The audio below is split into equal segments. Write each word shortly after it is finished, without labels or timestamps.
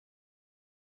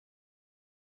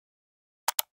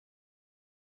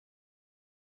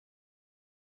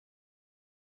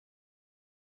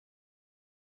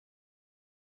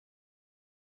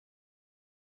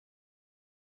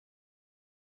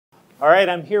All right,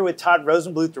 I'm here with Todd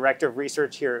Rosenbluth, Director of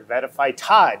Research here at VettaFi.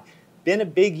 Todd, been a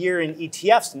big year in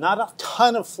ETFs, not a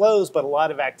ton of flows, but a lot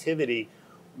of activity.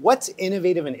 What's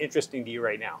innovative and interesting to you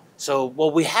right now? So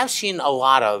what we have seen a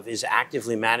lot of is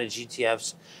actively managed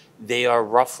ETFs. They are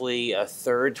roughly a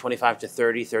third, 25 to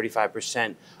 30,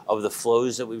 35% of the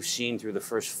flows that we've seen through the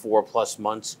first 4+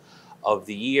 months of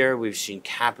the year. We've seen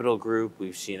Capital Group,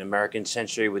 we've seen American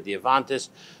Century with the Avantis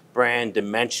brand,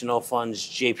 Dimensional Funds,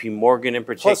 JP Morgan in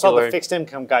particular. Plus all the fixed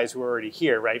income guys who were already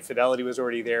here, right? Fidelity was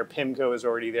already there, PIMCO was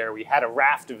already there. We had a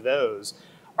raft of those.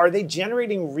 Are they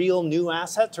generating real new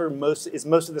assets, or is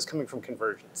most of this coming from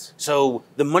conversions? So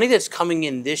the money that's coming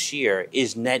in this year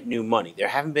is net new money. There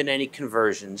haven't been any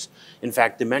conversions. In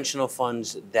fact, Dimensional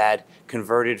Funds that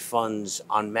converted funds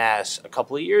en masse a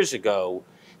couple of years ago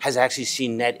has actually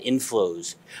seen net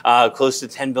inflows, close to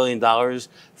 $10 billion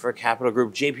for Capital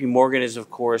Group. JP Morgan is, of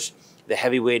course, the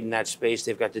heavyweight in that space.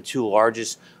 They've got the two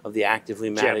largest of the actively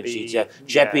managed ETFs.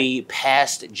 JEPI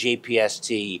passed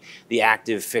JPST, the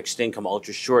active fixed income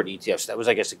ultra short ETFs. That was,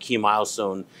 I guess, a key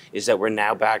milestone, is that we're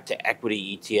now back to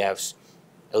equity ETFs,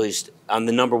 at least on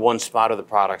the #1 spot of the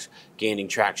products, gaining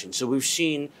traction. So we've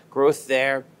seen growth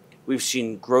there. We've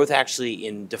seen growth actually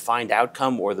in defined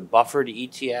outcome or the buffered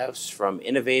ETFs from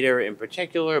Innovator in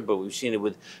particular, but we've seen it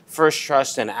with First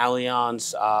Trust and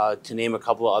Allianz, to name a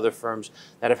couple of other firms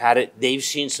that have had it. They've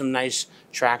seen some nice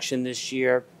traction this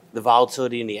year. The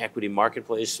volatility in the equity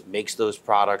marketplace makes those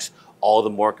products all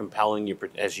the more compelling.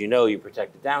 As you know, you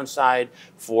protect the downside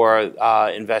for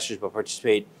investors, but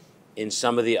participate in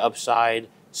some of the upside.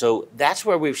 So that's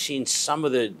where we've seen some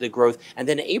of the growth. And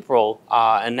then April,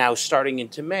 and now starting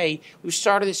into May, we've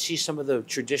started to see some of the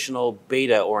traditional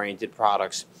beta-oriented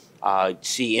products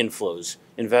see inflows,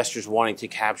 investors wanting to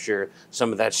capture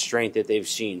some of that strength that they've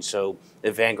seen. So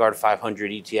the Vanguard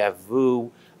 500 ETF,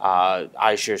 VU,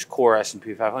 iShares Core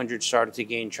S&P 500 started to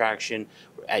gain traction.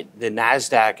 The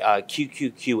NASDAQ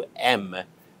QQQM,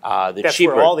 That's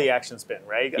where all the action's been,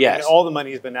 right? Yes. I mean, all the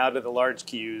money's been out of the large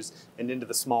queues and into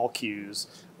the small queues,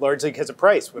 largely because of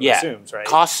price, one assumes, right?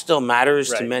 Cost still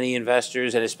matters to many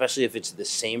investors, and especially if it's the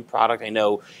same product. I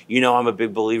know, I'm a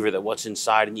big believer that what's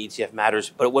inside an ETF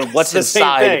matters, but when what's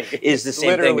inside is the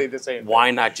same literally thing, the same why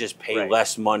thing. not just pay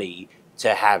less money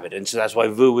to have it? And so that's why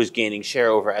VU is gaining share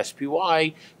over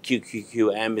SPY.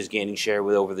 QQQM is gaining share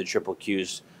with over the triple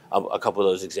Qs. A couple of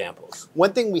those examples.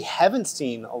 One thing we haven't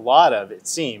seen a lot of, it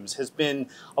seems, has been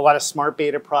a lot of smart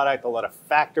beta product, a lot of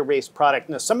factor-based product.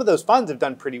 Now, some of those funds have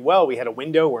done pretty well. We had a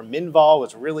window where Minvol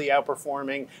was really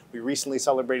outperforming. We recently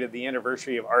celebrated the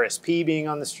anniversary of RSP being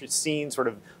on the scene, sort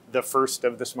of the first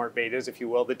of the smart betas, if you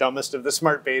will, the dumbest of the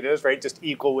smart betas, right? Just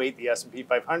equal weight the S&P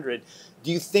 500.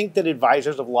 Do you think that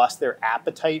advisors have lost their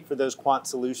appetite for those quant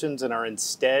solutions and are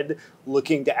instead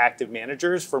looking to active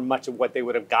managers for much of what they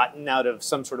would have gotten out of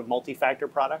some sort of multi-factor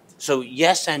product? So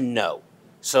yes and no.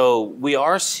 So we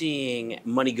are seeing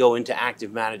money go into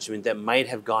active management that might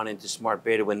have gone into smart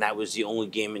beta when that was the only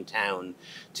game in town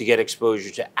to get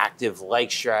exposure to active-like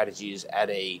strategies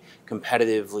at a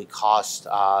competitively cost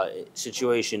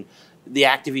situation. The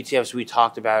active ETFs we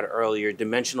talked about earlier,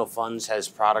 Dimensional Funds has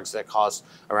products that cost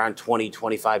around 20,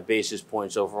 25 basis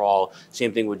points overall.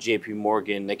 Same thing with JP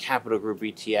Morgan. The Capital Group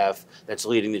ETF that's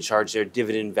leading the charge there,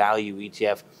 Dividend Value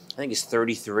ETF, I think is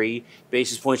 33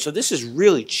 basis points. So this is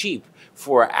really cheap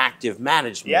for active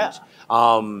management.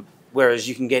 Whereas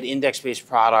you can get index-based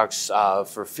products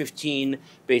for 15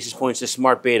 basis points, the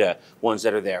smart beta ones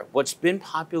that are there. What's been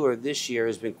popular this year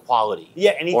has been quality.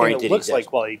 Yeah, anything that looks like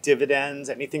quality. Dividends,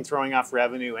 anything throwing off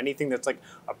revenue, anything that's like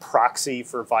a proxy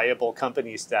for viable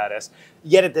company status.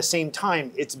 Yet at the same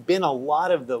time, it's been a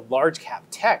lot of the large cap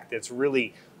tech that's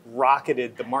really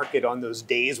rocketed the market on those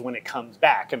days when it comes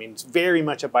back. I mean, it's very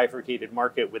much a bifurcated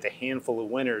market with a handful of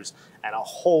winners and a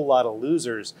whole lot of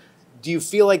losers. Do you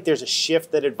feel like there's a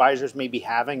shift that advisors may be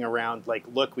having around, like,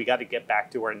 look, we got to get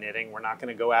back to our knitting. We're not going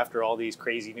to go after all these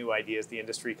crazy new ideas the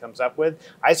industry comes up with?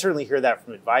 I certainly hear that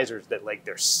from advisors, that like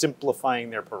they're simplifying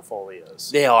their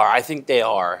portfolios. They are. I think they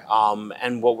are.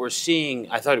 And what we're seeing,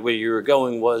 I thought where you were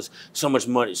going was so much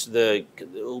money. So the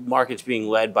market's being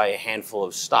led by a handful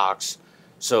of stocks.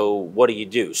 So what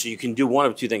do? So you can do one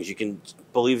of two things. You can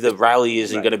believe the rally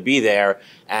isn't going to be there,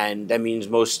 and that means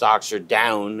most stocks are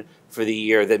down for the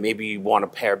year, that maybe you want to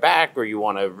pare back or you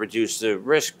want to reduce the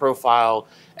risk profile.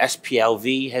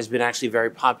 SPLV has been actually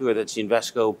very popular. That's the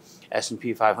Invesco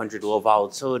S&P 500 low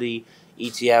volatility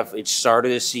ETF. It started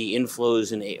to see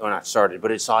inflows not started,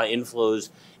 but it saw inflows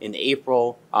in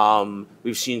April.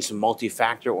 We've seen some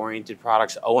multi-factor oriented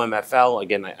products. OMFL,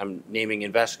 again, I'm naming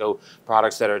Invesco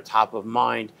products that are top of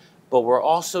mind, but we're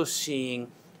also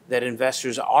seeing that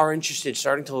investors are interested,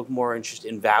 starting to look more interested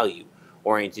in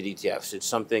value-oriented ETFs. It's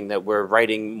something that we're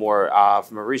writing more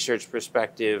from a research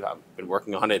perspective. I've been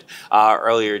working on it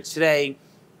earlier today.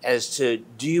 As to,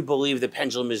 do you believe the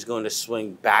pendulum is going to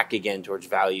swing back again towards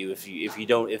value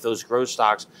if those growth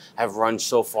stocks have run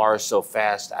so far so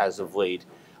fast as of late?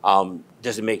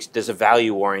 Does a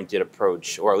value-oriented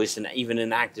approach, or at least even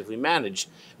an actively managed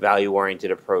value-oriented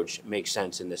approach, make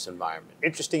sense in this environment?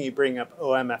 Interesting you bring up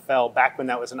OMFL. Back when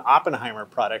that was an Oppenheimer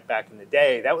product back in the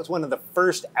day, that was one of the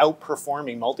first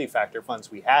outperforming multi-factor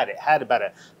funds we had. It had about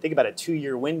a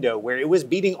 2-year window where it was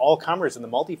beating all comers in the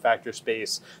multi-factor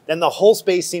space. Then the whole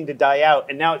space seemed to die out,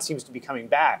 and now it seems to be coming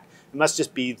back. It must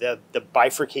just be the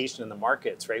bifurcation in the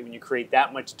markets, right? When you create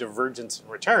that much divergence in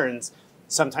returns,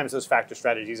 sometimes those factor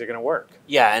strategies are going to work.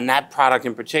 Yeah, and that product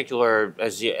in particular,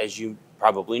 as you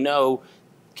probably know,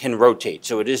 can rotate.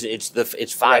 So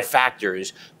it's five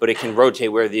factors, but it can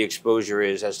rotate where the exposure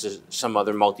is, as to some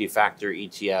other multi-factor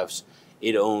ETFs.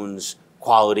 It owns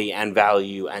quality and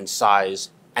value and size,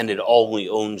 and it only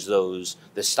owns those.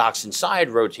 The stocks inside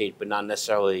rotate, but not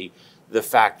necessarily the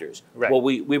factors. Right. Well,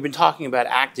 we've been talking about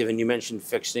active, and you mentioned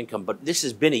fixed income, but this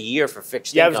has been a year for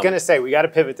fixed income. Yeah, I was going to say, we got to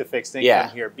pivot to fixed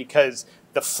income here, because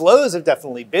the flows have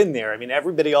definitely been there. I mean,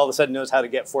 everybody all of a sudden knows how to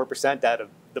get 4% out of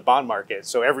the bond market,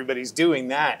 so everybody's doing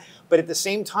that. But at the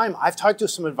same time, I've talked to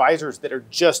some advisors that are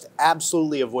just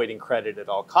absolutely avoiding credit at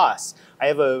all costs. I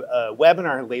have a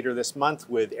webinar later this month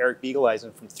with Eric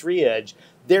Beagleisen from 3Edge.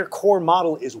 Their core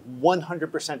model is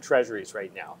 100% treasuries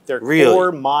right now. Their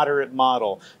core moderate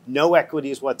model, no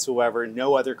equities whatsoever,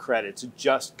 no other credits,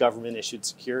 just government-issued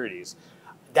securities.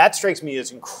 That strikes me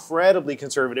as incredibly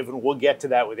conservative, and we'll get to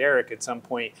that with Eric at some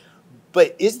point.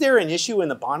 But is there an issue in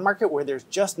the bond market where there's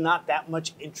just not that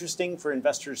much interesting for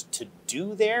investors to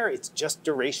do there? It's just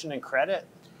duration and credit?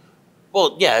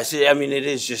 Well, yes. I mean, it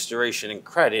is just duration and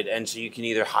credit, and so you can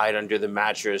either hide under the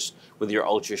mattress with your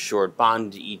ultra-short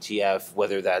bond ETF,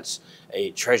 whether that's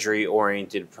a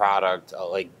treasury-oriented product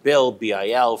like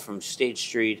BIL from State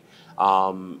Street,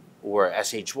 or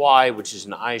SHY, which is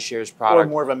an iShares product. Or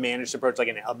more of a managed approach, like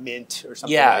a Mint or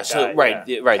something like that. So, right.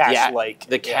 Cash-like.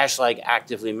 The cash-like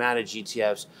actively managed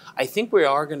ETFs. I think we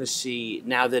are going to see,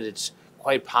 now that it's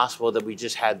quite possible that we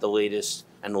just had the latest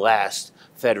and last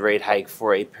Fed rate hike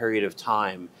for a period of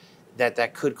time,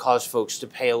 that could cause folks to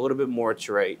pay a little bit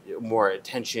more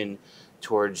attention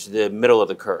towards the middle of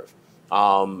the curve,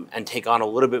 and take on a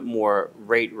little bit more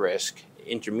rate risk,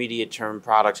 intermediate term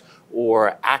products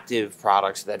or active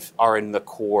products that are in the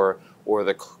core or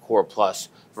the core plus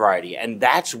variety. And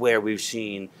that's where we've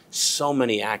seen so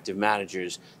many active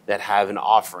managers that have an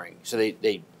offering. So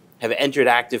they have entered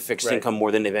active fixed income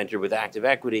more than they've entered with active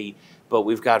equity, but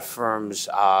we've got firms,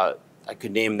 I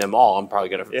could name them all. I'm probably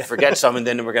going to forget some, and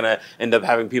then we're going to end up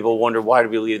having people wonder, why did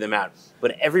we leave them out?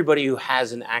 But everybody who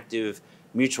has an active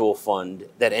mutual fund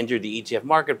that entered the ETF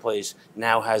marketplace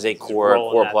now has a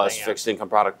core plus fixed income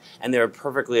product, and they're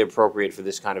perfectly appropriate for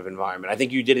this kind of environment. I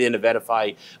think you did it in the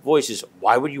VettaFi Voices.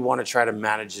 Why would you want to try to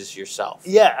manage this yourself?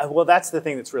 Yeah, well, that's the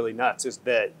thing that's really nuts, is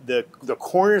that the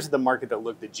corners of the market that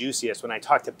look the juiciest when I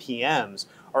talk to PMs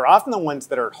are often the ones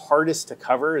that are hardest to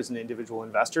cover as an individual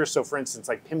investor. So for instance,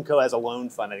 like PIMCO has a loan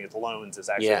fund, I think it's Loans is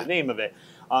actually the name of it,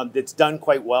 that's done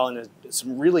quite well and has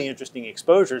some really interesting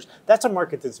exposures. That's a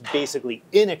market that's basically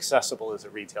inaccessible as a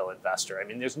retail investor. I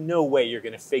mean, there's no way you're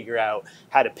going to figure out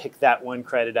how to pick that one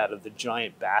credit out of the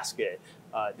giant basket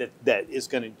that is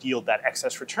going to yield that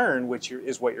excess return, which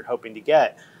is what you're hoping to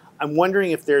get. I'm wondering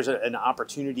if there's an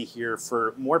opportunity here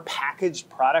for more packaged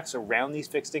products around these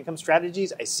fixed income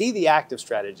strategies. I see the active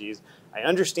strategies. I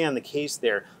understand the case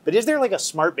there. But is there like a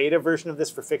smart beta version of this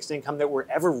for fixed income that we're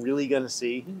ever really going to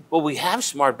see? Well, we have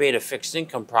smart beta fixed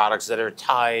income products that are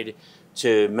tied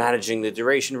to managing the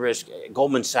duration risk.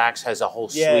 Goldman Sachs has a whole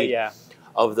suite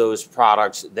of those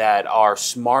products that are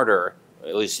smarter,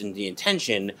 at least in the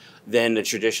intention, than the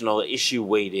traditional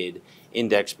issue-weighted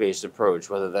index-based approach,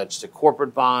 whether that's to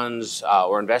corporate bonds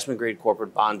or investment-grade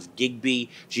corporate bonds.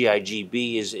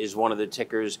 GIGB is one of the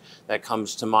tickers that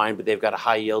comes to mind, but they've got a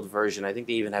high-yield version. I think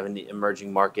they even have an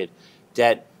emerging market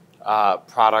debt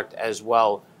product as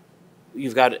well.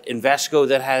 You've got Invesco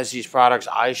that has these products.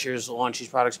 iShares launched these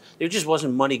products. There just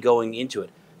wasn't money going into it.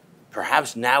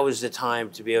 Perhaps now is the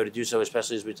time to be able to do so,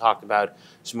 especially as we talked about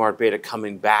smart beta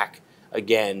coming back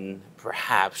again,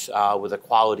 perhaps with a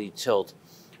quality tilt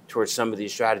towards some of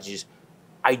these strategies.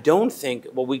 I don't think,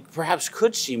 what we perhaps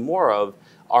could see more of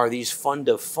are these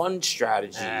fund-of-fund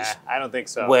strategies. I don't think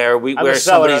so. Where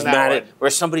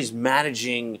somebody's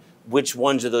managing which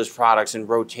ones of those products and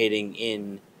rotating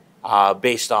in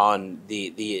based on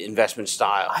the investment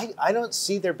style. I don't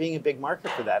see there being a big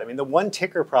market for that. I mean, the one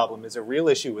ticker problem is a real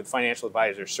issue with financial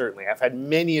advisors, certainly. I've had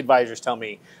many advisors tell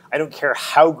me, I don't care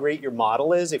how great your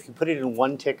model is, if you put it in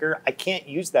one ticker, I can't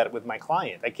use that with my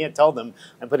client. I can't tell them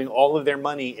I'm putting all of their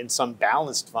money in some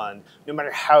balanced fund, no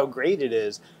matter how great it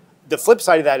is. The flip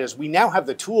side of that is we now have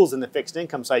the tools in the fixed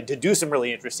income side to do some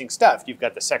really interesting stuff. You've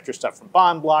got the sector stuff from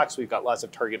bond blocks. We've got lots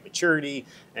of target maturity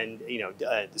and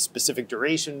specific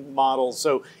duration models.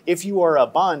 So if you are a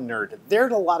bond nerd,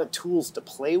 there's a lot of tools to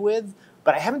play with.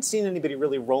 But I haven't seen anybody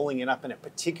really rolling it up in a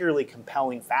particularly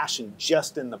compelling fashion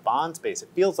just in the bond space. It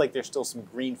feels like there's still some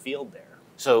green field there.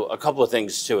 So a couple of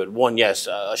things to it. One, yes,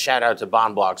 a shout out to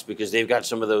Bond Blocks because they've got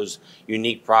some of those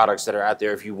unique products that are out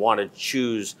there if you want to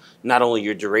choose not only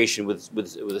your duration with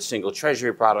a single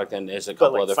treasury product and there's a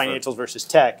couple like other financials versus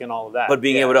tech and all of that. But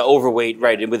being able to overweight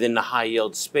within the high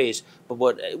yield space. But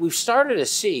what we've started to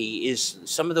see is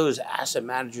some of those asset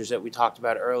managers that we talked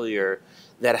about earlier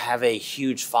that have a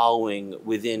huge following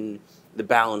within the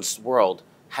balanced world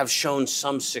have shown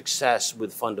some success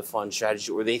with fund-to-fund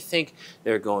strategy, or they think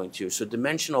they're going to. So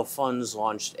Dimensional Funds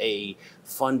launched a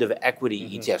fund of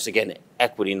equity ETFs, again,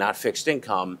 equity, not fixed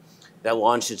income, that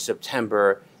launched in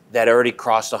September that already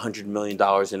crossed $100 million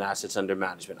in assets under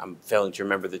management. I'm failing to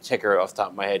remember the ticker off the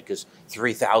top of my head because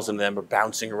 3,000 of them are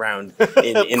bouncing around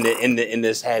in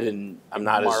this head, and I'm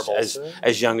not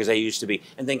as young as I used to be.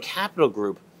 And then Capital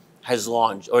Group has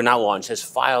launched, or not launched, has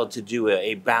filed to do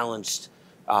a balanced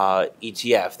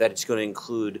ETF that it's going to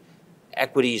include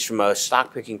equities from a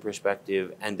stock picking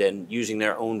perspective and then using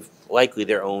their own, likely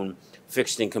their own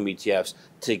fixed income ETFs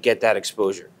to get that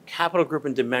exposure. Capital Group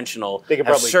and Dimensional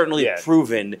have certainly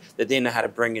proven that they know how to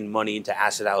bring in money into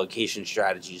asset allocation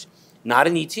strategies. Not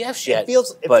in ETFs yet. It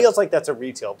feels like that's a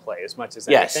retail play as much as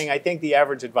anything. I think the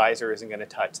average advisor isn't going to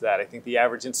touch that. I think the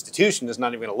average institution is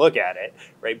not even going to look at it,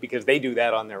 right? Because they do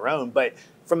that on their own. But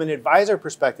from an advisor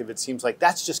perspective, it seems like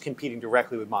that's just competing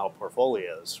directly with model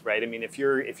portfolios, right? I mean, if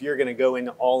you're going to go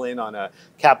all in on a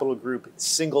Capital Group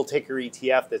single ticker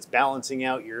ETF that's balancing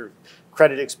out your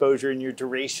credit exposure and your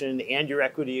duration and your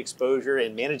equity exposure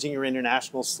and managing your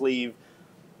international sleeve,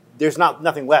 there's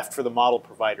nothing left for the model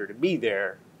provider to be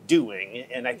there doing,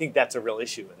 and I think that's a real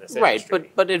issue in this industry.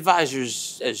 Right, but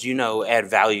advisors, as you know, add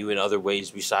value in other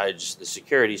ways besides the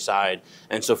security side,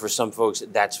 and so for some folks,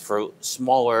 that's for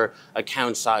smaller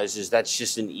account sizes, that's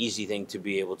just an easy thing to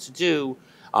be able to do,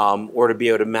 or to be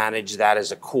able to manage that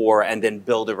as a core and then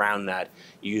build around that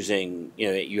using,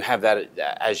 you have that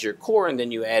as your core, and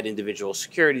then you add individual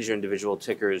securities or individual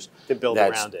tickers to build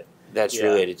around it. That's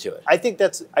related to it. I think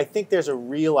there's a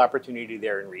real opportunity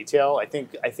there in retail. I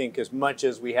think as much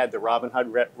as we had the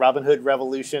Robinhood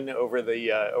revolution over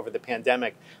the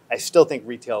pandemic, I still think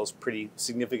retail is pretty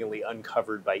significantly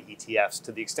uncovered by ETFs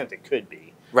to the extent it could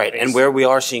be. Right, and where we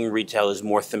are seeing retail is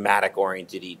more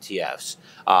thematic-oriented ETFs,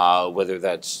 whether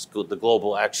that's the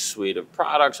Global X suite of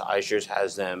products, iShares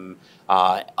has them,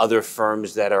 other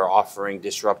firms that are offering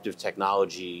disruptive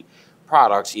technology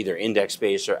products, either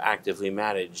index-based or actively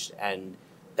managed, and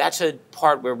that's a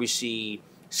part where we see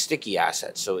sticky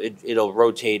assets. So it'll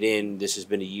rotate in. This has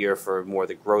been a year for more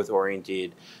the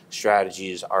growth-oriented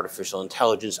strategies, artificial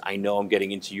intelligence. I know I'm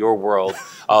getting into your world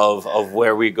of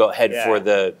where we go head for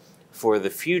the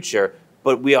future,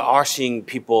 but we are seeing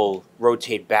people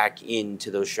rotate back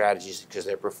into those strategies because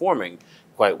they're performing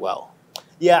quite well.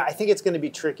 Yeah, I think it's going to be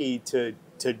tricky to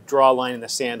draw a line in the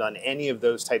sand on any of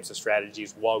those types of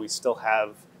strategies while we still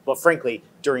have, well, frankly,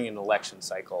 during an election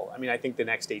cycle. I mean, I think the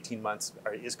next 18 months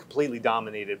is completely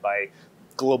dominated by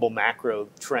global macro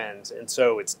trends. And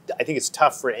so I think it's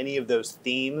tough for any of those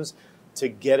themes to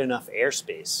get enough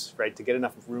airspace, right? To get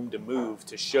enough room to move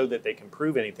to show that they can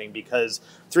prove anything, because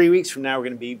 3 weeks from now, we're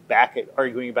going to be back at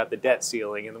arguing about the debt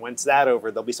ceiling. And once that's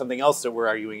over, there'll be something else that we're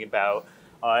arguing about.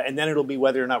 And then it'll be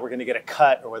whether or not we're going to get a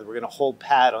cut or whether we're going to hold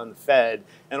pat on the Fed.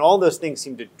 And all those things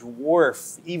seem to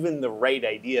dwarf even the right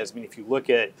ideas. I mean, if you look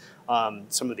at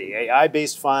some of the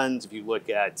AI-based funds, if you look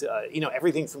at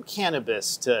everything from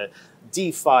cannabis to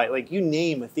DeFi, like you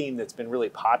name a theme that's been really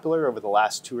popular over the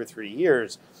last 2 or 3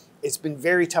 years, it's been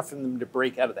very tough for them to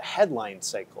break out of the headline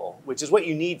cycle, which is what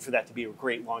you need for that to be a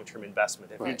great long-term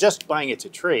investment. If you're just buying it to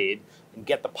trade and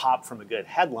get the pop from a good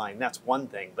headline, that's one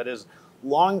thing. But as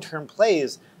long-term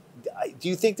plays, do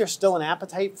you think there's still an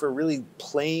appetite for really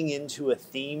playing into a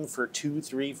theme for 2,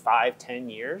 3, 5, 10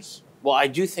 years? Well, I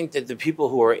do think that the people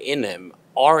who are in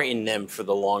them for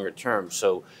the longer term.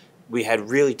 So we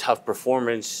had really tough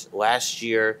performance last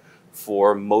year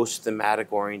for most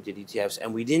thematic-oriented ETFs,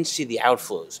 and we didn't see the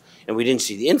outflows, and we didn't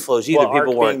see the inflows either. Well, People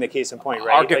ARK weren't being the case in point,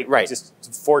 right? Right. Just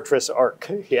Fortress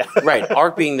ARK, yeah. Right,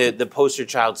 ARK being the poster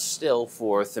child still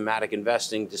for thematic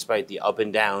investing, despite the up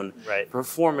and down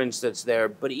performance that's there.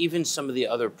 But even some of the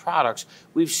other products,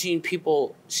 we've seen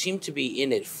people seem to be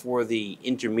in it for the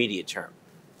intermediate term.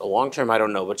 The long term, I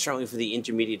don't know, but certainly for the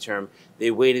intermediate term,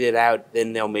 they waited it out,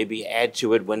 then they'll maybe add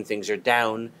to it when things are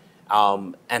down,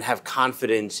 and have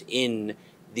confidence in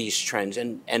these trends.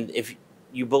 And if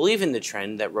you believe in the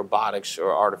trend that robotics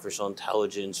or artificial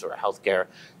intelligence or healthcare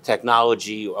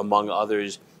technology, among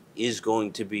others, is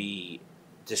going to be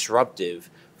disruptive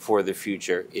for the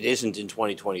future, it isn't in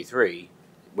 2023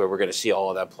 where we're going to see all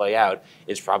of that play out.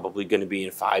 It's probably going to be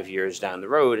in 5 years down the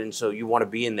road. And so you want to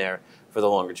be in there for the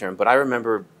longer term. But I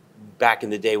remember back in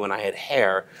the day when I had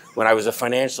hair, when I was a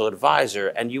financial advisor,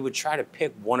 and you would try to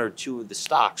pick one or two of the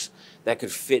stocks that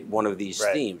could fit one of these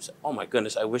themes. Oh my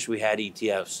goodness, I wish we had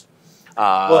ETFs.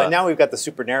 Well, and now we've got the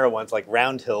super narrow ones like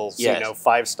Round Hill's,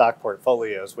 5 stock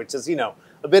portfolios, which is,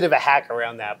 a bit of a hack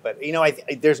around that. But,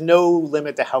 there's no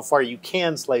limit to how far you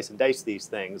can slice and dice these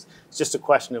things. It's just a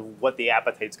question of what the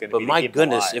appetite's going to be. But my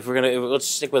goodness, if let's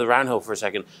stick with Round Hill for a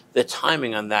second. The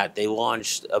timing on that, they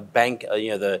launched a bank,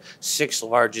 the 6th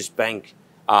largest bank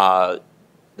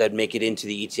that make it into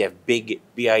the ETF, Big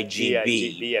B,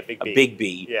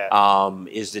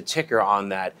 is the ticker on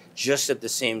that, just at the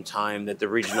same time that the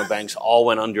regional banks all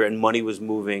went under and money was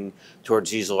moving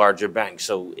towards these larger banks.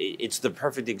 So it's the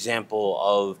perfect example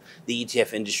of the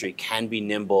ETF industry can be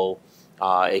nimble,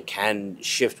 it can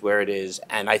shift where it is,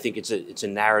 and I think it's a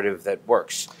narrative that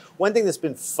works. One thing that's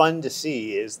been fun to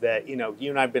see is that, you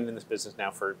and I have been in this business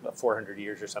now for 400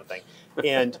 years or something,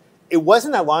 and it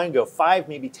wasn't that long ago, 5,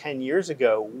 maybe 10 years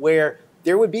ago, where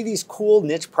there would be these cool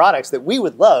niche products that we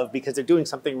would love because they're doing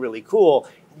something really cool,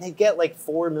 and they get like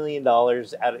 $4 million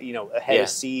ahead of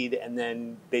seed, and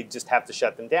then they just have to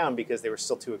shut them down because they were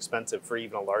still too expensive for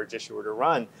even a large issuer to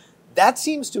run. That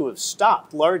seems to have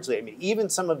stopped largely. I mean, even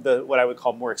some of the what I would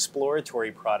call more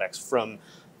exploratory products from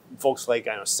folks like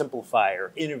Simplify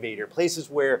or Innovator, places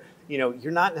where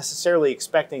you're not necessarily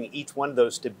expecting each one of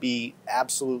those to be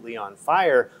absolutely on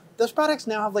fire. Those products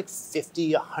now have like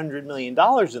 $50, $100 million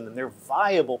in them. They're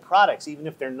viable products, even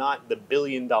if they're not the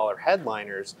billion-dollar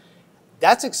headliners.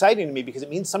 That's exciting to me because it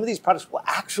means some of these products will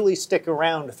actually stick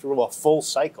around through a full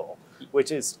cycle, which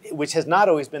has not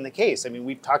always been the case. I mean,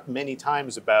 we've talked many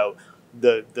times about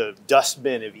the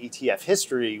dustbin of ETF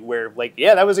history where, like,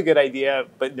 yeah, that was a good idea,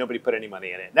 but nobody put any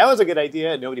money in it. That was a good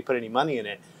idea, nobody put any money in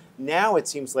it. Now it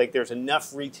seems like there's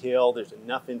enough retail, there's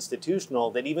enough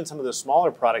institutional that even some of the smaller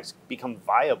products become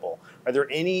viable. Are there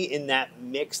any in that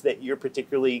mix that you're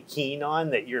particularly keen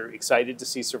on, that you're excited to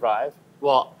see survive?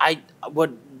 Well,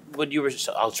 what you were,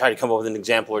 I'll try to come up with an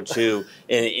example or two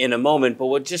in a moment, but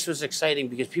what just was exciting,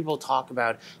 because people talk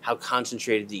about how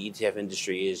concentrated the ETF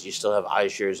industry is. You still have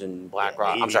iShares and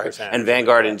BlackRock, and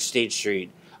Vanguard and State Street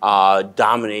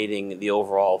dominating the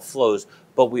overall flows.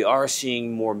 But we are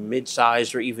seeing more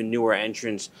mid-sized or even newer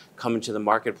entrants come into the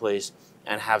marketplace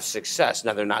and have success.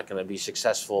 Now, they're not going to be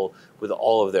successful with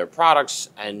all of their products,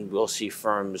 and we'll see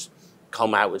firms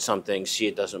come out with something, see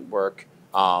it doesn't work,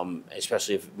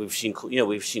 especially if we've seen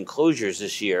closures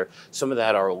this year. Some of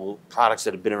that are products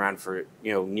that have been around for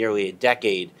nearly a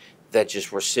decade that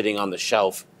just were sitting on the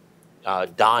shelf,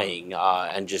 dying,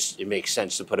 and just it makes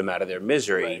sense to put them out of their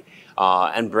misery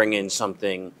and bring in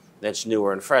something that's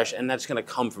newer and fresh, and that's going to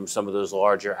come from some of those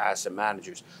larger asset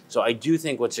managers. So I do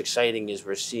think what's exciting is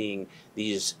we're seeing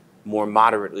these more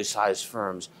moderately sized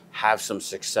firms have some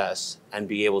success and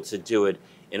be able to do it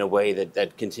in a way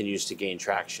that continues to gain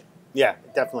traction. Yeah,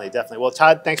 definitely, definitely. Well,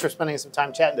 Todd, thanks for spending some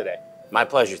time chatting today. My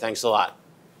pleasure. Thanks a lot.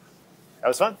 That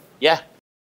was fun. Yeah.